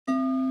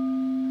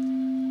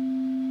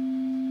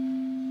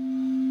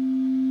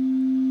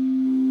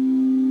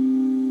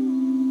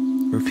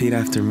Repeat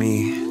after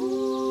me.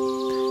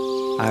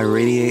 I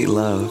radiate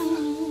love.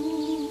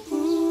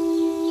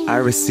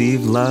 I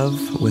receive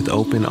love with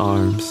open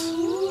arms.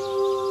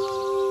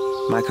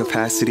 My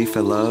capacity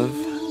for love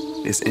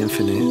is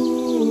infinite.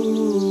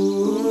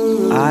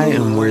 I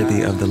am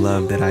worthy of the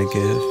love that I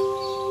give.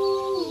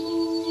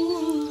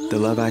 The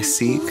love I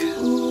seek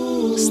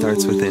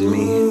starts within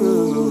me.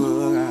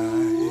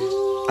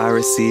 I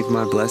receive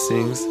my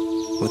blessings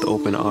with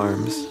open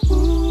arms.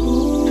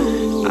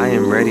 I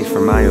am ready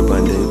for my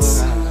abundance.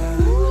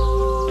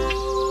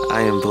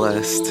 I am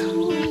blessed.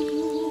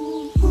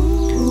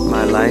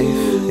 My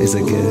life is a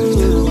gift.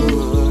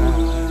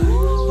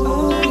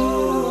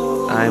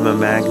 I am a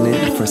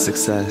magnet for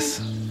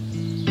success.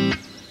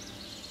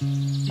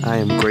 I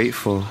am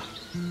grateful.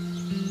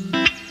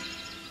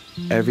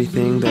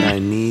 Everything that I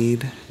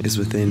need is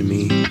within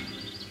me.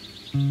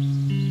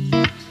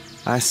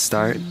 I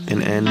start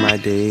and end my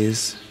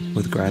days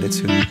with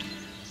gratitude.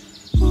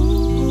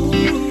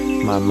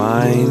 My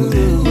mind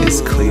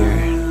is clear.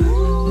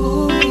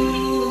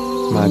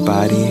 My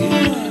body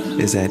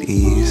is at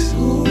ease.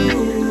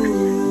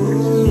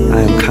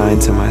 I am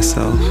kind to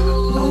myself.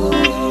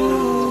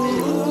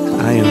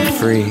 I am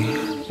free.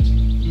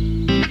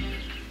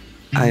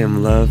 I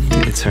am loved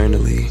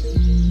eternally.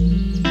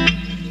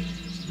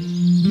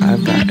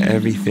 I've got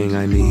everything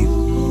I need.